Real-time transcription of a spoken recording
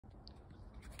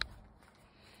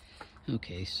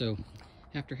Okay, so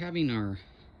after having our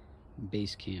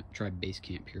tried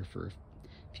Basecamp here for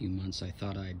a few months, I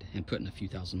thought and putting a few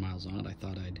thousand miles on it, I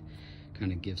thought I'd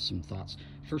kind of give some thoughts.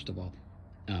 First of all,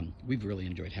 we've really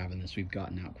enjoyed having this. We've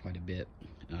gotten out quite a bit,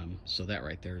 so that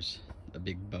right there's a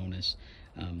big bonus.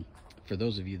 For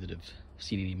those of you that have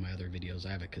seen any of my other videos,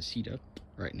 I have a casita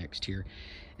right next here,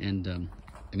 and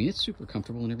I mean, it's super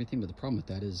comfortable and everything, but the problem with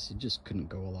that is it just couldn't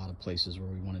go a lot of places where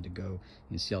we wanted to go.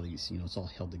 You see all these, it's all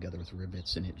held together with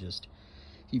rivets, and it just,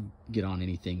 you get on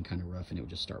anything kind of rough and it would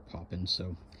just start popping.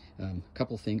 So a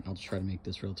couple things, I'll just try to make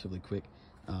this relatively quick.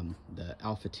 The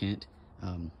Alpha tent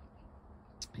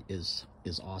is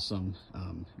awesome.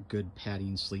 Good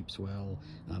padding, sleeps well,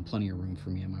 plenty of room for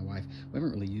me and my wife. We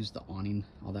haven't really used the awning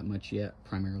all that much yet,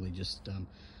 primarily just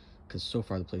because so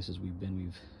far the places we've been,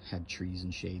 we've had trees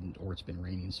and shade, or it's been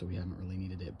raining, so we haven't really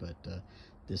needed it. But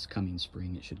this coming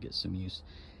spring, it should get some use.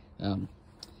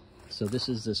 So this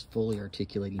is this fully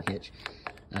articulating hitch.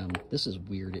 This is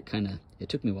weird. It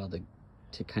took me a while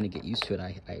to kind of get used to it.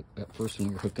 I at first, when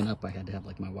we were hooking up, I had to have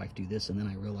like my wife do this, and then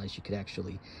I realized you could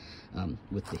actually,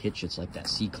 with the hitch, it's like that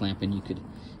C-clamp, and you could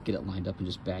get it lined up and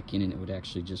just back in, and it would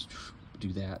actually just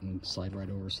do that and slide right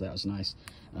over. So that was nice.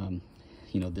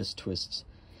 This twists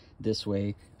this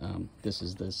way. This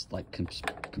is this like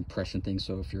compression thing,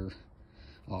 so if you're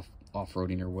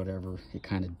off-roading or whatever, it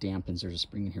kind of dampens. There's a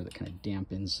spring in here that kind of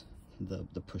dampens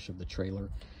the push of the trailer.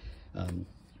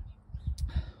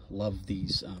 Love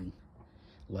these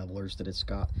levelers that it's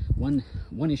got. One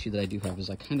issue that I do have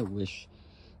is I kind of wish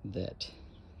that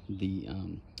the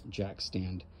jack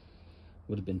stand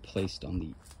would have been placed on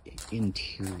the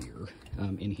interior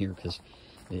in here, because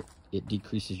it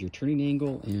decreases your turning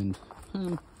angle, and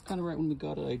kind of right when we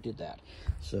got it, I did that.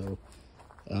 So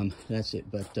that's it.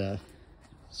 But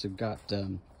so got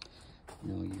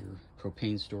your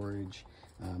propane storage,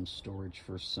 storage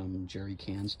for some jerry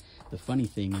cans. The funny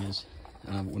thing is,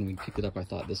 when we picked it up, I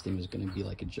thought this thing was going to be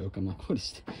like a joke. I'm like,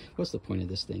 what's the point of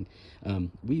this thing?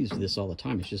 We use this all the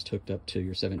time. It's just hooked up to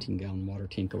your 17-gallon water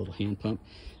tank, a little hand pump.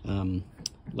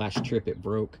 Last trip it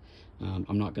broke.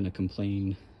 I'm not going to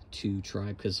complain to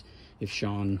Tribe, because if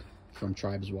Sean from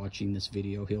Tribe is watching this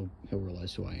video, he'll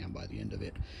realize who I am by the end of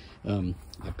it.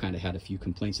 I've kind of had a few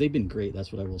complaints. They've been great,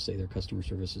 that's what I will say. Their customer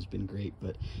service has been great,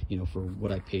 but for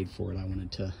what I paid for it, I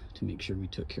wanted to make sure we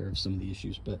took care of some of the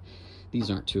issues. But these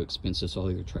aren't too expensive, so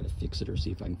I'll either try to fix it or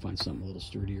see if I can find something a little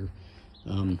sturdier.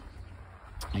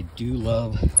 I do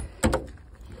love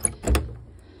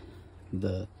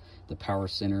the power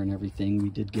center and everything. We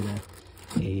did get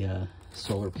a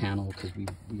solar panel because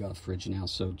we got a fridge now,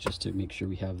 so just to make sure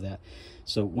we have that.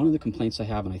 So one of the complaints I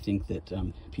have, and I think that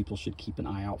people should keep an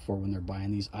eye out for when they're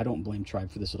buying these, I don't blame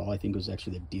Tribe for this at all. I think it was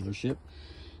actually the dealership.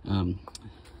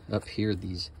 Up here,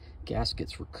 these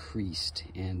gaskets were creased,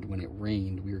 and when it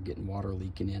rained, we were getting water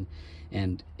leaking in,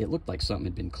 and it looked like something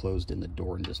had been closed in the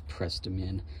door and just pressed them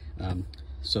in.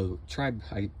 So Tribe,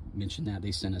 I mentioned that,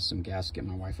 they sent us some gasket.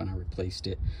 My wife and I replaced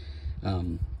it.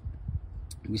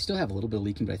 We still have a little bit of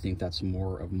leaking, but I think that's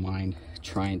more of mine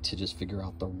trying to just figure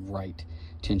out the right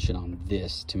tension on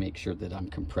this to make sure that I'm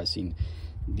compressing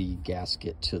the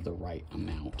gasket to the right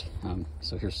amount.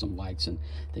 So here's some lights and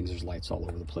things. There's lights all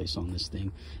over the place on this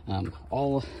thing.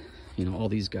 All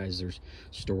these guys, there's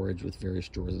storage with various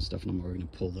drawers and stuff, and I'm already going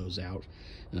to pull those out.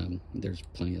 There's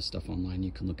plenty of stuff online.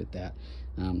 You can look at that.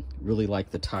 Really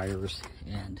like the tires,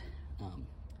 and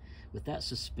with that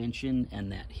suspension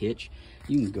and that hitch,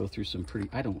 you can go through some pretty,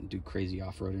 I don't do crazy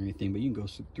off-road or anything, but you can go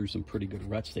through some pretty good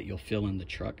ruts that you'll fill in the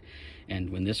truck. And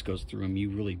when this goes through them,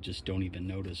 you really just don't even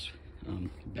notice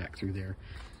back through there.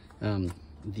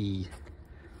 The,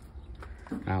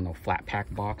 I don't know, flat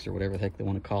pack box or whatever the heck they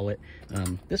want to call it.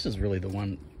 This is really the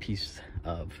one piece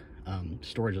of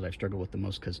storage that I've struggled with the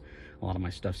most, because a lot of my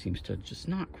stuff seems to just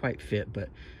not quite fit, but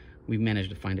we've managed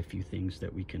to find a few things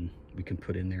that we can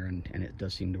put in there, and it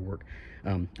does seem to work.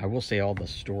 I will say all the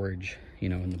storage,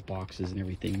 in the boxes and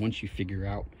everything, once you figure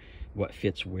out what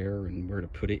fits where and where to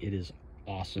put it, it is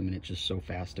awesome, and it's just so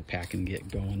fast to pack and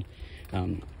get going.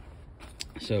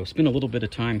 So spend a little bit of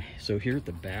time. So here at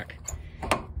the back,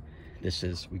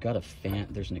 we got a fan.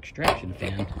 There's an extraction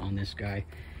fan on this guy,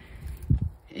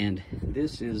 and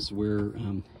this is where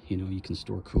you can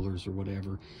store coolers or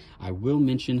whatever. I will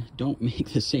mention, don't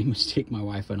make the same mistake my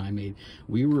wife and I made.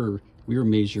 We were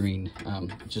measuring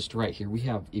just right here.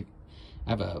 I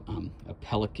have a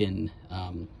Pelican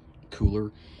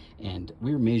cooler, and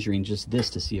we were measuring just this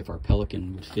to see if our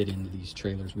Pelican would fit into these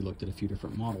trailers. We looked at a few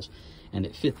different models, and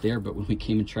it fit there, but when we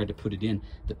came and tried to put it in,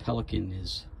 the Pelican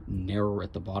is narrower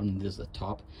at the bottom than it is the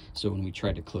top. So when we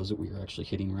tried to close it, we were actually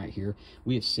hitting right here.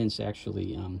 We have since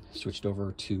actually switched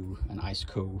over to an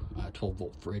IceCo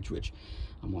 12-volt fridge, which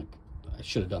I'm like, I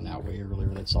should have done that way earlier.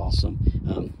 That's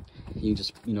awesome. You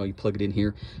just, you plug it in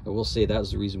here. I will say that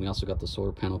was the reason we also got the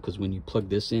solar panel, because when you plug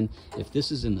this in, if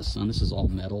this is in the sun, this is all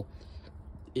metal,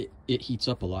 it heats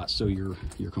up a lot. So your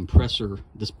compressor,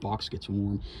 this box gets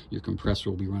warm, your compressor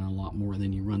will be running a lot more, and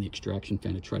then you run the extraction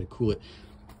fan to try to cool it.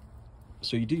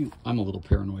 So I'm a little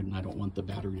paranoid and I don't want the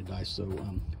battery to die. So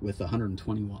with a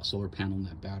 120 watt solar panel and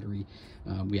that battery,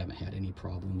 we haven't had any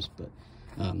problems. But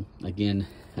again,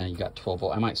 you got 12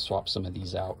 volt. I might swap some of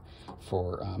these out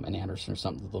for an Anderson or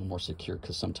something a little more secure,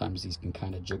 because sometimes these can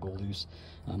kind of jiggle loose,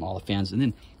 all the fans. And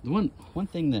then the one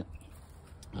thing that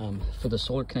for the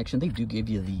solar connection, they do give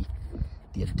you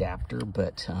the adapter,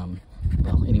 but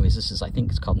well, anyways, this is, I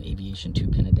think it's called an Aviation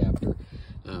 2-pin adapter.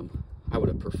 I would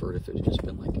have preferred if it had just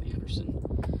been like an Anderson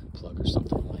plug or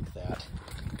something like that.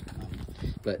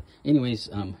 But anyways,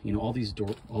 all these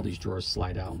drawers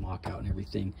slide out and lock out and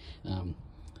everything.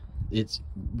 It's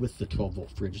with the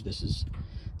 12-volt fridge. This is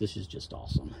just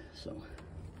awesome. So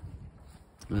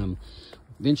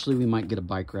eventually we might get a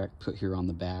bike rack put here on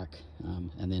the back,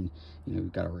 and then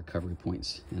we've got our recovery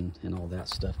points and all that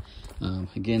stuff.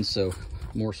 Again, so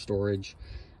more storage.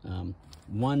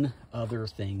 One other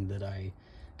thing that I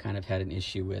kind of had an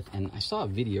issue with, and I saw a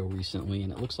video recently,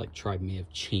 and it looks like Tribe may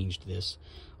have changed this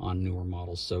on newer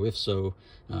models. So if so,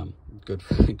 good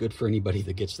for anybody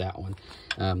that gets that one.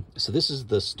 So this is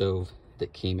the stove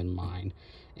that came in mine,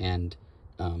 and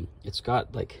it's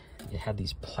got like, it had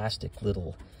these plastic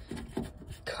little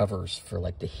covers for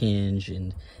like the hinge,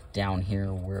 and down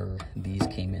here where these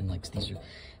came in, like these are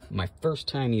my first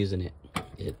time using it.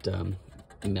 It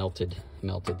melted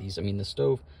these. I mean, the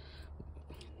stove,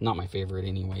 not my favorite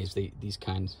anyways. These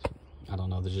kinds, I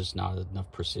don't know, there's just not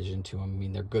enough precision to them. I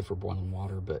mean, they're good for boiling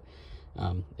water, but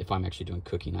if I'm actually doing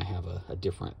cooking, I have a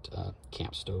different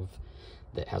camp stove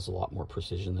that has a lot more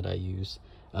precision that I use.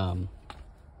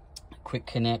 Quick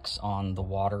connects on the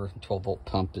water, 12-volt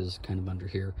pump is kind of under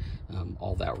here.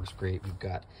 All that works great. We've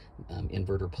got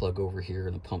inverter plug over here,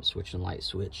 and a pump switch and light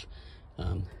switch.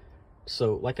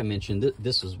 So like I mentioned,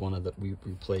 this is one of the, we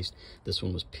replaced. This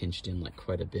one was pinched in like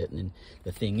quite a bit. And then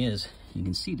the thing is, you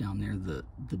can see down there the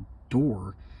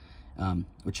door,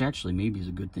 which actually maybe is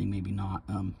a good thing, maybe not.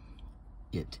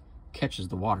 It catches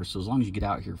the water. So as long as you get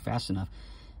out here fast enough,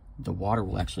 the water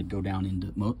will actually go down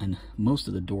into, and most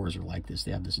of the doors are like this.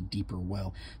 They have this deeper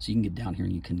well. So you can get down here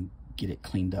and you can get it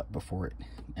cleaned up before it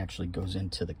actually goes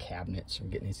into the cabinets or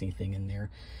getting anything in there.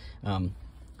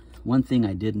 One thing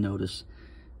I did notice,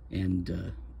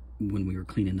 and when we were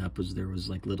cleaning up, was there was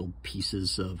like little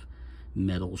pieces of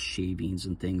metal shavings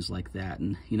and things like that,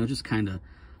 and just kind of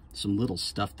some little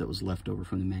stuff that was left over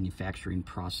from the manufacturing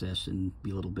process, and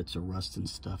be little bits of rust and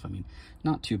stuff. I mean,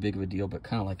 not too big of a deal, but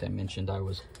kind of like I mentioned, I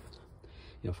was,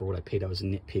 for what I paid, I was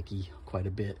nitpicky quite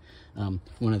a bit.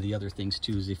 One of the other things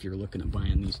too is, if you're looking at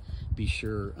buying these, be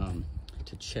sure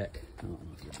to check, I don't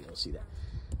know if you'll be able to see that.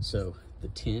 So the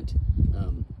tint,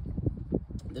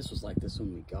 this was like this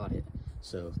when we got it.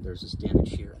 So there's this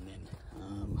damage here, and then I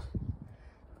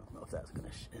don't know if that's gonna,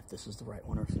 if this is the right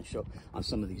one, or if it's gonna show on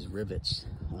some of these rivets.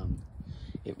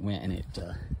 It went and it, yeah,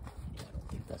 I don't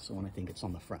think that's the one. I think it's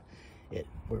on the front.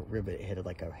 Where rivet, it had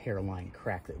like a hairline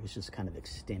crack that was just kind of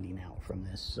extending out from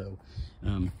this. So,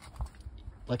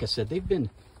 like I said, they've been,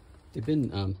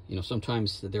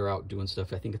 sometimes they're out doing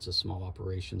stuff. I think it's a small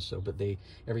operation. So, but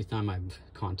every time I've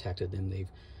contacted them, they've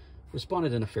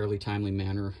responded in a fairly timely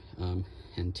manner,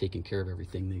 and taken care of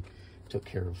everything. They took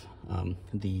care of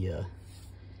the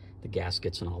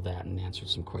gaskets and all that, and answered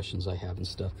some questions I have and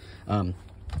stuff.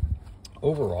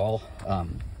 Overall,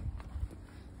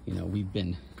 we've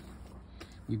been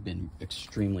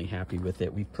extremely happy with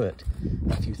it. We've put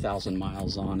a few thousand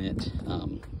miles on it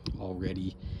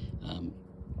already.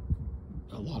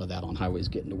 A lot of that on highways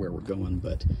getting to where we're going,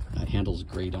 but it handles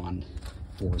great on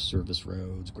Forest Service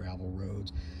roads, gravel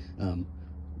roads,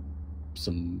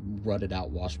 some rutted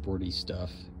out washboardy stuff.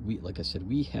 Like I said,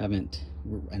 we haven't,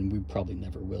 and we probably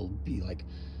never will be like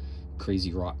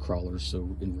crazy rock crawlers.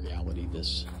 So in reality,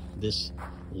 this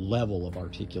level of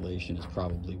articulation is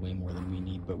probably way more than we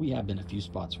need. But we have been a few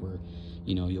spots where,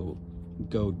 you'll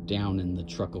go down and the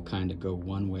truck will kind of go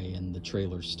one way and the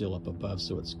trailer's still up above.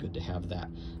 So it's good to have that,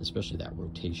 especially that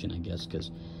rotation, I guess,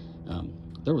 because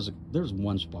there was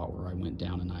one spot where I went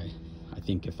down, and I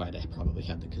think if I'd probably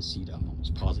had the casita, I'm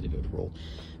almost positive it would roll.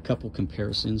 A couple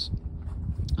comparisons.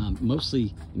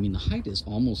 Mostly, I mean, the height is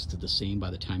almost the same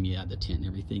by the time you add the tent and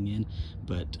everything in,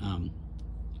 but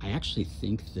I actually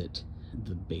think that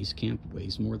the Basecamp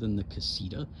weighs more than the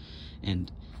Casita,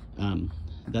 and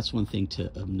that's one thing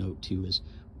to note too, is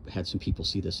had some people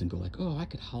see this and go like, oh, I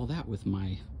could haul that with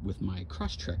my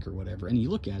cross trek or whatever, and you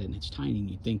look at it and it's tiny and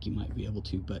you think you might be able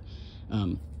to, but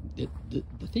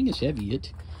the thing is heavy.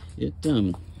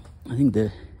 I think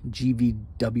the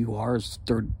GVWR is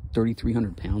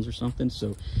 3,300 pounds or something,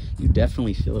 so you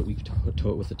definitely feel it. We tow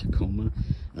it with a Tacoma.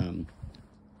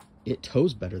 It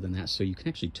tows better than that, so you can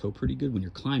actually tow pretty good when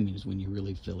you're climbing is when you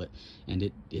really feel it, and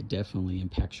it definitely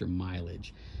impacts your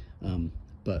mileage.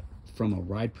 But from a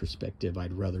ride perspective,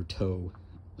 I'd rather tow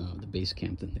the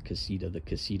Basecamp than the Casita. The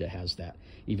Casita has that,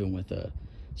 even with a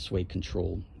sway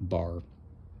control bar,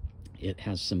 it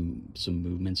has some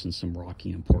movements and some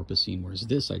rocking and porpoising, whereas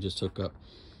this I just hook up,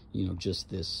 you know, just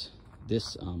this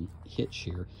hitch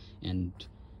here, and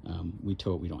we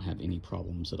tow it. We don't have any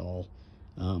problems at all.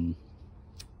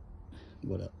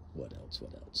 What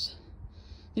else?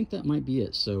 I think that might be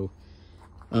it. So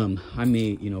I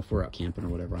may, you know, if we're out camping or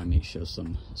whatever, I may show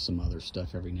some other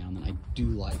stuff every now and then. I do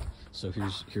like, so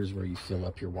here's where you fill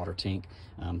up your water tank,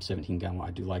 17 gallon.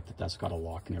 I do like that that's got a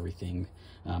lock and everything.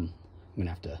 I'm gonna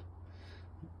have to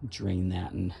drain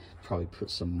that and probably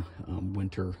put some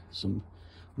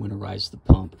winterize the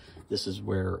pump. This is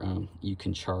where you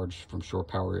can charge from shore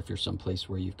power. If you're someplace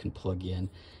where you can plug in,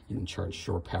 you can charge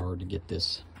shore power to get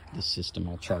this system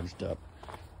all charged up.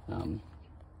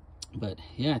 But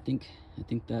yeah, I think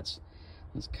that's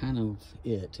kind of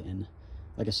it. And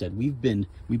like I said, we've been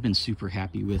super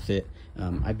happy with it.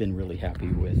 I've been really happy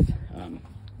with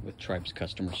Tribe's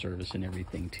customer service and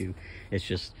everything too. It's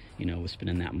just, you know, with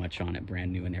spending that much on it,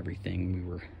 brand new and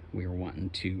everything, we were wanting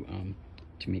to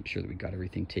make sure that we got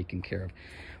everything taken care of.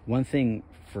 One thing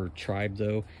for Tribe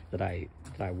though that I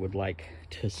would like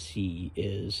to see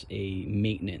is a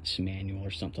maintenance manual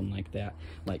or something like that.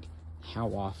 Like how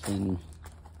often,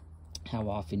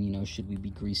 you know, should we be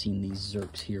greasing these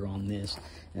zerks here on this?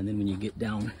 And then when you get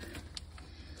down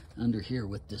under here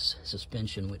with this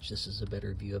suspension, which this is a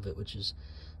better view of it, which is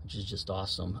just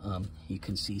awesome. You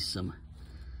can see some,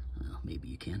 maybe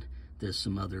you can, there's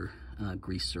some other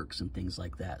grease zerks and things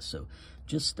like that. So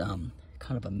just kind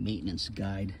of a maintenance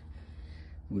guide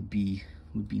would be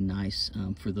nice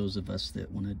for those of us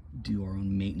that want to do our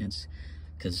own maintenance,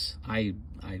 because I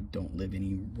don't live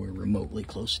anywhere remotely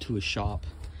close to a shop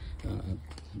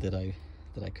that I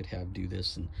could have do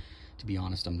this. And to be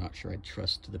honest, I'm not sure I'd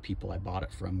trust the people I bought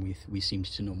it from. We seemed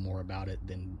to know more about it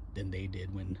than they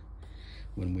did when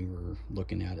we were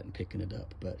looking at it and picking it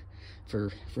up. But for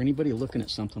anybody looking at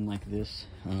something like this,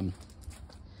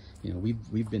 you know,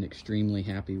 we've been extremely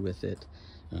happy with it.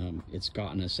 It's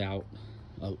gotten us out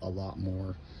a lot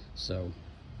more, so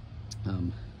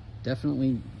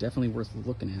definitely worth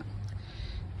looking at.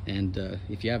 And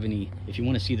if you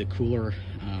want to see the cooler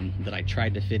that I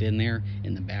tried to fit in there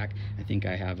in the back, I think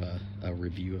I have a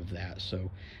review of that. So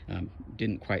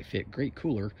didn't quite fit. Great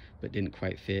cooler, but didn't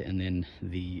quite fit. And then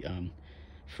the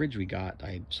fridge we got,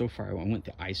 I went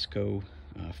the IceCo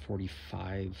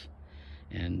 45,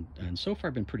 and so far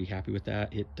I've been pretty happy with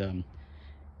that.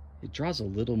 It draws a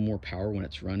little more power when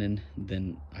it's running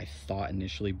than I thought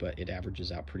initially, but it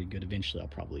averages out pretty good. Eventually I'll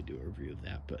probably do a review of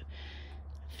that, but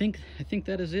I think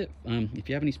that is it. If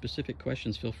you have any specific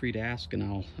questions, feel free to ask,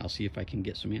 and I'll see if I can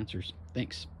get some answers.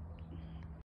 Thanks.